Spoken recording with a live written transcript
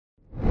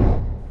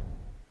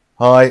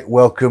Hi,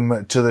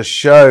 welcome to the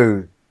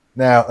show.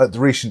 Now, at the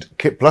recent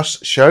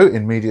KitPlus Show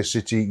in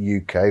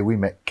MediaCityUK, we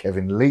met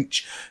Kevin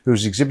Leach, who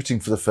was exhibiting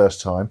for the first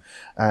time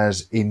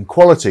as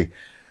InQuality.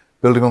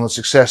 Building on the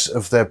success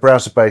of their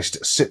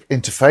browser-based SIP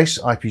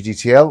interface,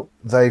 ipDTL,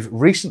 they've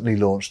recently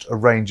launched a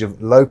range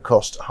of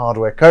low-cost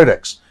hardware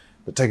codecs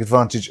that take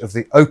advantage of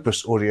the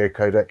Opus audio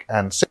codec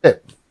and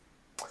SIP.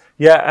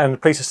 Yeah,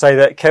 and pleased to say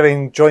that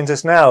Kevin joins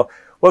us now.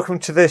 Welcome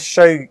to this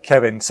show,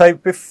 Kevin. So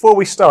before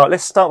we start,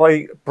 let's start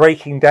by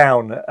breaking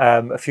down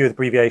a few of the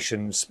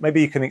abbreviations.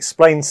 Maybe you can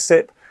explain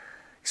SIP,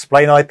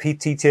 explain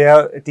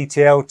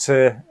ipDTL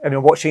to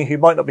anyone watching who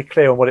might not be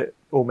clear on what it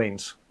all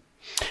means.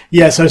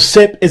 Yeah, so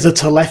SIP is a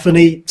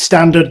telephony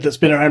standard that's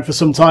been around for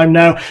some time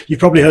now. You've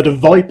probably heard of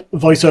VoIP,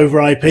 voice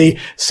over IP.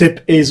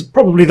 SIP is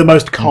probably the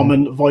most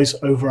common voice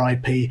over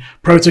IP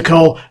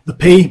protocol. The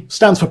P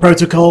stands for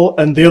protocol,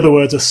 and the other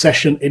words are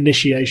session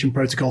initiation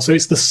protocol. So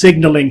it's the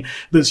signaling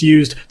that's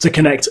used to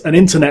connect an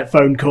internet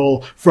phone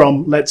call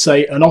from, let's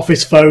say, an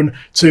office phone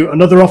to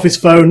another office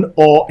phone,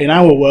 or in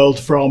our world,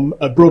 from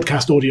a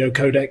broadcast audio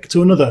codec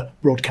to another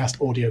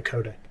broadcast audio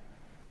codec.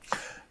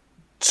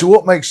 So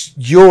what makes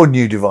your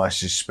new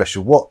devices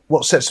special?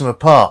 What sets them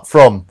apart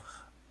from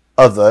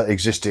other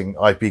existing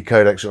IP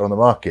codecs that are on the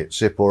market,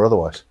 SIP or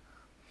otherwise?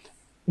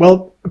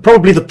 Well,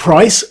 probably the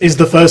price is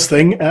the first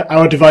thing.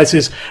 Our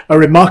devices are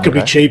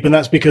remarkably cheap, and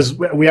that's because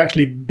we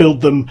actually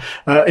build them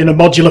in a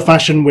modular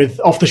fashion with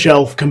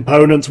off-the-shelf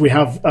components. We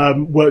have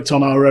worked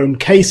on our own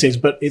cases,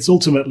 but it's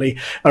ultimately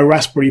a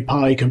Raspberry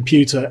Pi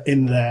computer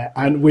in there.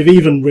 And we've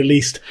even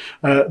released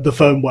the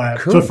firmware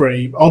for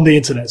free on the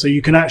internet. So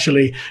you can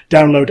actually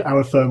download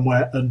our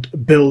firmware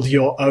and build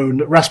your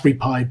own Raspberry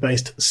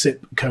Pi-based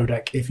SIP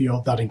codec if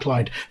you're that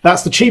inclined.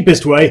 That's the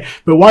cheapest way,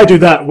 but why do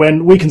that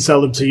when we can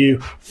sell them to you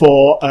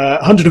for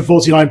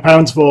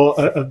 £149 for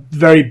a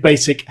very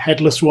basic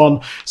headless one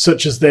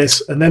such as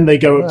this, and then they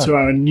go up to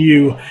our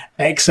new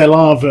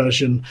XLR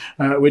version,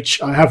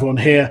 which I have one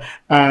here,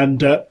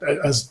 and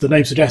as the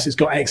name suggests, it's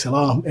got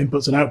XLR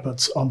inputs and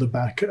outputs on the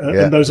back,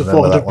 and those are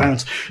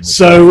 £400.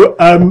 So,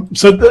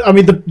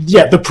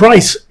 the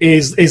price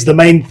is the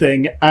main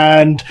thing,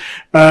 and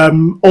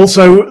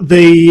also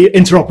the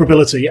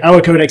interoperability.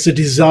 Our codecs are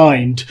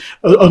designed,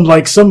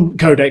 unlike some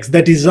codecs,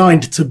 they're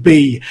designed to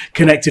be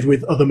connected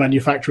with other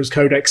manufacturers'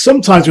 codecs.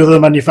 Sometimes with other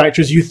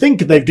manufacturers, you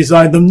think they've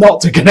designed them not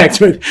to connect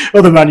with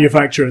other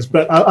manufacturers,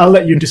 but I'll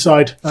let you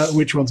decide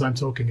which ones I'm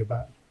talking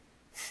about.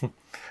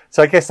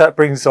 So I guess that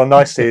brings on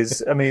nicely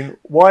is,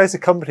 why as a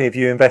company have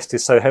you invested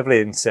so heavily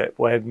in SIP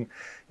when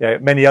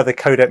many other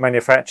codec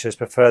manufacturers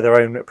prefer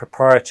their own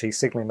proprietary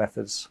signaling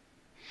methods?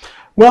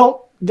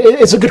 Well,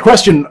 it's a good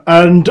question,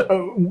 and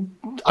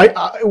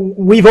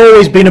we've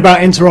always been about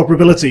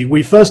interoperability.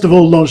 We first of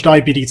all launched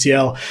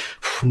ipDTL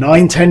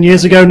 9-10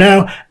 years ago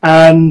now,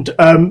 and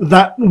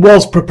that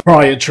was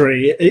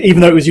proprietary,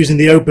 even though it was using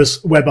the Opus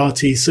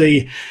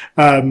WebRTC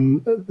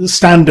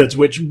standards,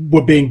 which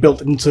were being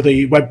built into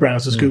the web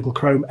browsers, Google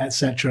Chrome,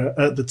 etc.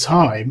 at the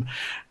time.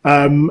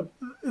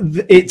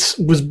 It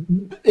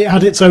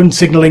had its own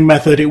signaling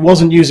method. It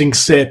wasn't using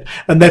SIP,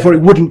 and therefore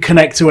it wouldn't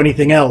connect to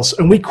anything else.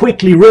 And we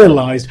quickly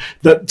realized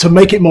that to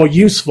make it more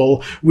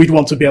useful, we'd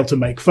want to be able to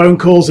make phone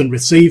calls and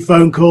receive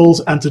phone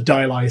calls and to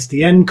dial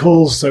ISDN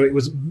calls. So it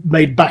was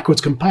made backwards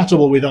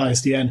compatible with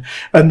ISDN.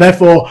 And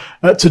therefore,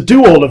 to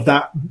do all of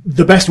that,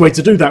 the best way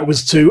to do that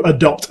was to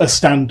adopt a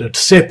standard.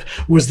 SIP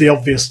was the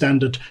obvious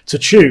standard to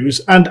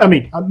choose. And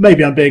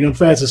maybe I'm being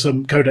unfair to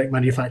some codec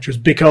manufacturers,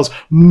 because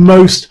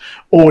most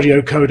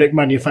audio codec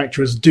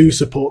manufacturers do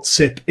support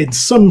SIP in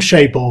some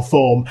shape or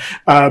form,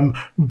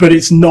 but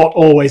it's not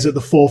always at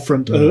the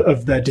forefront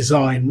of their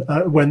design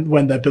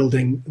when they're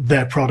building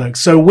their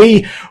products. So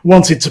we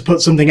wanted to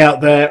put something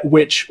out there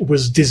which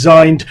was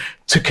designed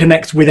to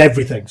connect with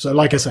everything. So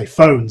like I say,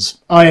 phones,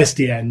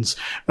 ISDNs,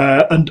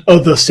 and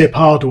other SIP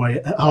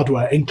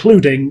hardware,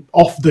 including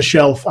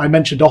off-the-shelf. I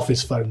mentioned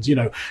Office phones.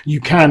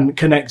 You can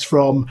connect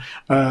from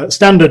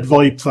standard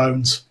VoIP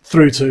phones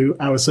through to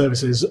our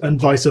services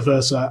and vice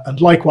versa. And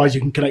likewise,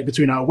 you can connect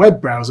between our web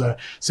browser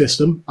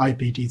system,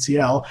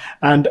 ipDTL,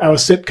 and our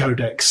SIP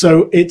codec.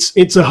 So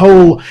it's a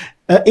whole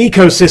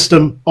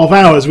ecosystem of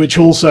ours, which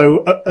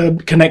also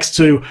connects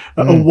to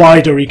a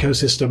wider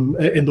ecosystem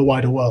in the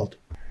wider world.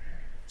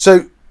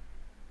 So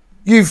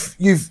you've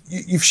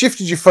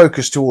shifted your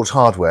focus towards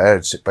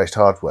hardware, SIP-based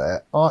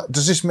hardware.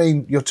 Does this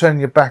mean you're turning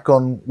your back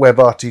on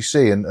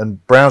WebRTC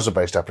and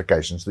browser-based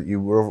applications that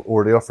you were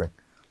already offering?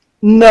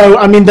 No,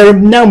 there are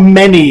now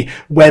many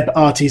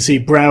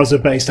WebRTC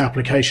browser-based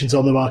applications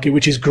on the market,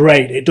 which is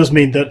great. It does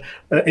mean that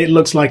it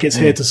looks like it's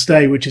here to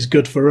stay, which is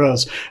good for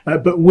us.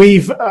 But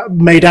we've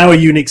made our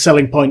unique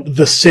selling point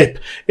the SIP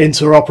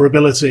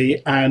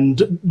interoperability,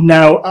 and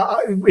now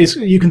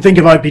you can think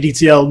of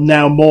ipDTL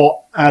now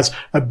more as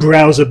a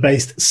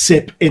browser-based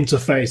SIP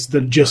interface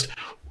than just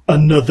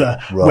another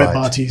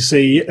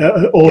WebRTC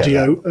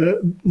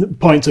audio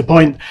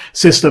point-to-point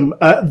system.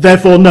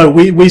 Therefore, no,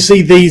 we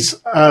see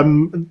these.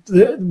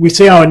 We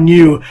see our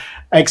new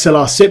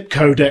XLR SIP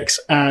codecs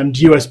and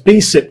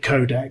USB SIP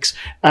codecs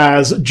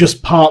as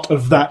just part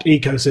of that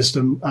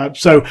ecosystem.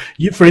 So,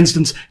 for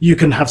instance, you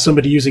can have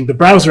somebody using the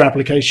browser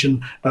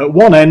application at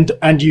one end,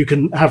 and you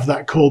can have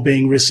that call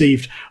being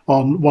received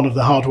on one of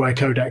the hardware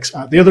codecs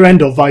at the other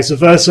end, or vice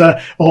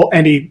versa, or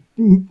any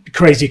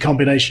crazy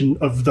combination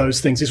of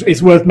those things.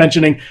 It's worth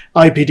mentioning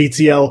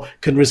ipDTL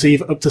can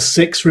receive up to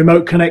 6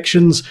 remote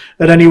connections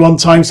at any one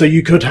time, so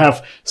you could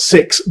have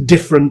 6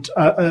 different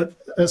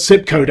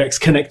SIP codecs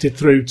connected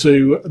through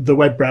to the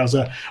web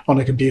browser on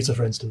a computer,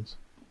 for instance.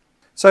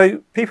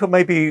 So people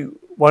may be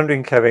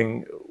wondering,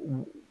 Kevin,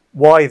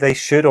 why they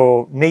should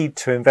or need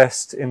to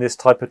invest in this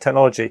type of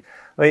technology.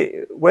 I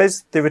mean,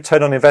 where's the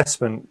return on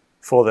investment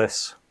for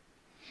this?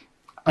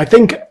 I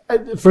think,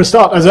 for a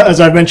start, as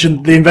I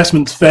mentioned, the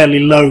investment's fairly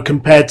low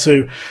compared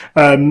to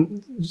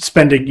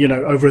spending,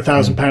 over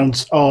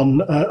 £1,000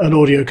 on an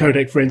audio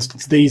codec, for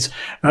instance. These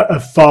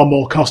are far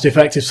more cost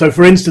effective. So,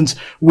 for instance,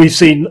 we've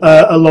seen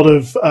a lot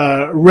of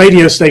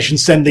radio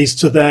stations send these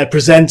to their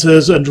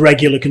presenters and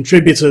regular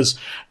contributors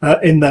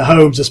in their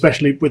homes,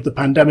 especially with the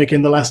pandemic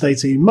in the last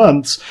 18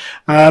 months,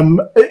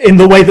 in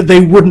the way that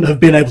they wouldn't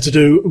have been able to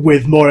do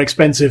with more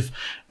expensive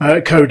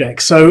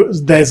codecs. So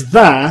there's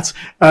that,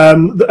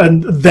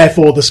 and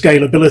therefore the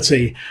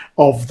scalability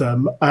of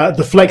them,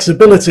 the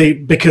flexibility,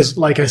 because,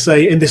 like I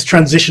say, in this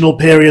transitional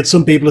period,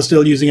 some people are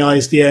still using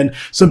ISDN,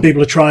 some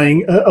people are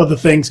trying other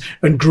things,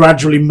 and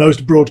gradually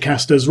most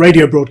broadcasters,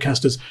 radio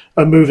broadcasters,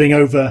 are moving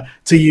over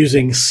to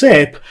using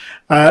SIP.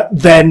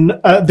 Then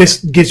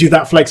this gives you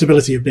that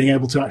flexibility of being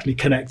able to actually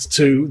connect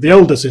to the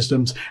older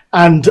systems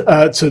and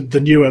to the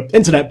newer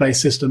internet-based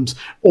systems,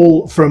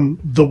 all from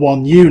the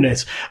one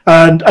unit.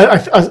 And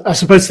I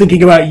suppose,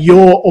 thinking about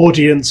your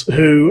audience,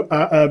 who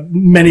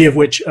many of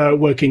which are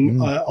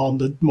working on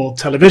the more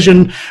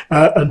television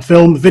and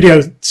film,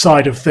 video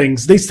side of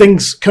things, these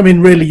things come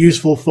in really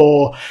useful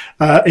for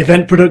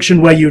event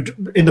production, where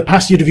in the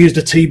past you'd have used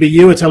a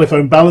TBU, a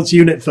telephone balance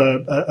unit,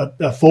 for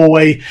a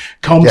four-way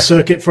comm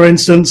circuit, for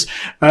instance.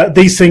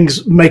 These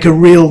things make a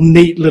real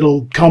neat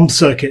little comm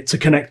circuit to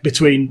connect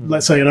between,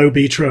 let's say, an OB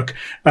truck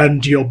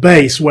and your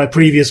base, where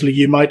previously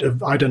you might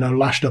have,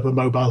 lashed up a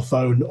mobile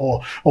phone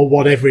or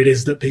whatever it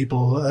is that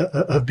people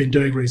have been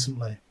doing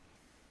recently.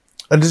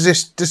 And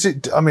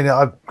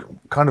I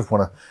kind of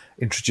want to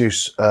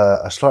introduce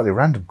a slightly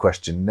random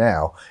question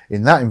now.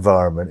 In that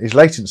environment, is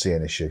latency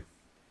an issue?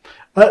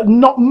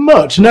 Not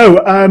much, no.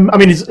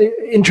 It's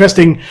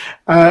interesting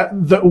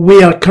that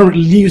we are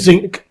currently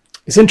using...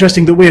 It's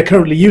interesting that we are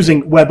currently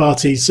using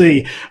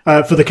WebRTC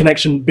for the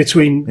connection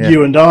between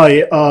you and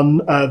I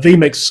on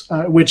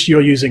vMix, which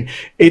you're using.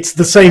 It's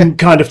the same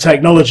kind of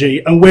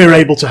technology, and we're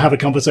able to have a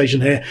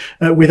conversation here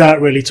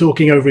without really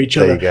talking over each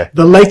other.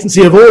 The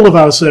latency of all of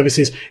our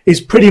services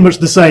is pretty much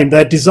the same.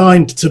 They're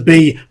designed to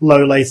be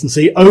low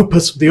latency.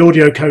 Opus, the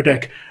audio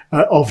codec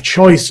of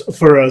choice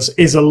for us,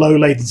 is a low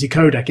latency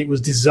codec. It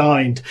was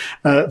designed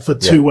for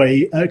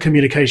two-way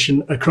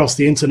communication across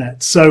the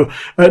internet. So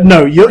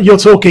no, you're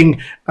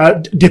talking,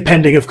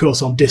 depending of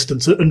course on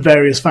distance and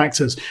various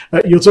factors,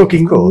 you're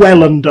talking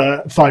well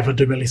under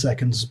 500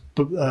 milliseconds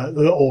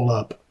all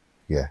up.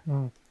 Yeah.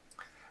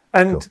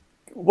 And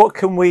what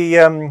can we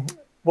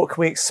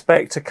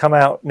expect to come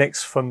out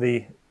next from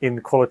the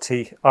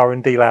In-Quality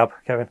R&D lab,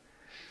 Kevin?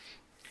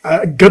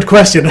 Good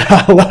question.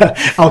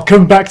 I'll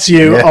come back to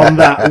you on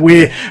that.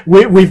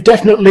 We've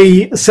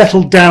definitely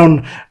settled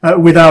down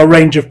with our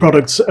range of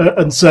products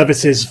and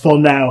services for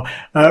now.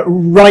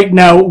 Right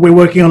now, we're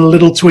working on a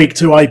little tweak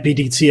to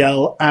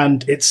ipDTL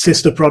and its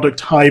sister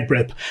product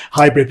Hybrid.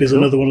 Hybrid is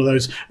another one of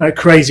those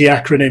crazy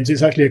acronyms.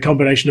 It's actually a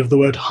combination of the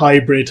word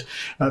hybrid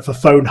for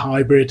phone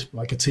hybrid,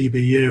 like a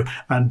TBU,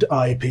 and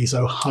IP,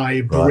 so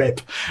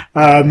Hybrid.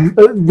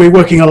 We're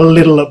working on a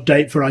little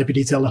update for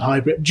ipDTL and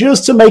Hybrid,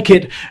 just to make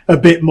it a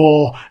bit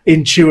more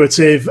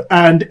intuitive,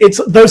 and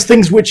it's those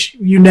things which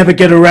you never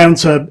get around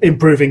to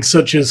improving,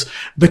 such as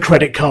the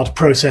credit card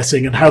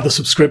processing and how the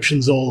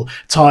subscriptions all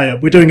tie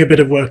up. We're doing a bit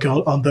of work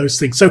on those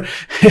things. So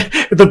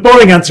the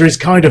boring answer is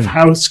kind of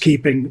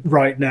housekeeping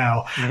right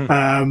now.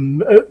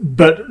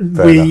 But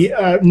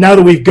now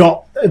that we've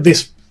got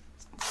this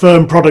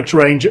firm product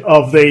range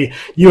of the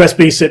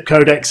USB SIP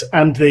codecs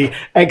and the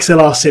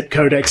XLR SIP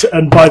codecs.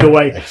 And by the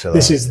way,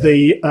 this is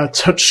the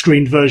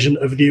touchscreen version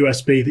of the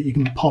USB that you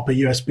can pop a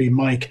USB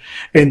mic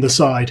in the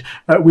side.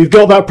 We've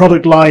got that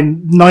product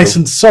line nice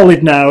and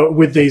solid now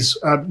with these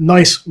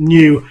nice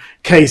new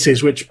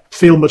cases, which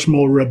feel much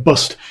more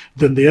robust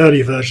than the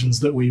earlier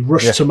versions that we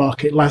rushed to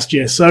market last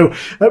year. So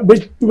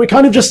we're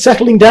kind of just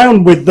settling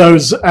down with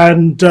those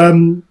and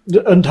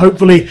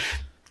hopefully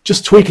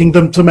just tweaking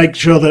them to make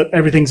sure that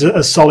everything's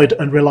as solid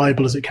and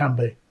reliable as it can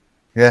be.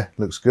 Yeah,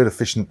 looks good.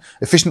 Efficient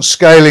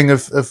scaling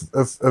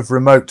of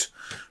remote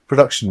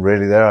production,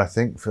 really. There, I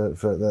think for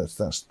that's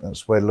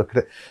the way to look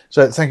at it.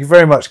 So, thank you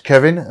very much,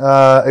 Kevin.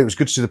 It was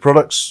good to see the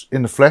products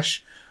in the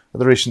flesh at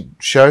the recent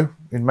show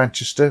in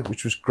Manchester,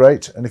 which was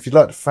great. And if you'd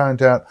like to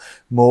find out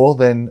more,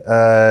 then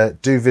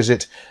do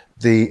visit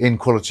the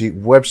In-Quality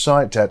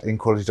website at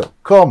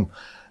inquality.com.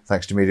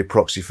 Thanks to Media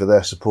Proxy for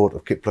their support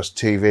of KitPlus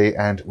TV,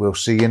 and we'll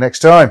see you next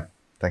time.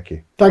 Thank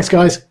you. Thanks,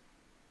 guys.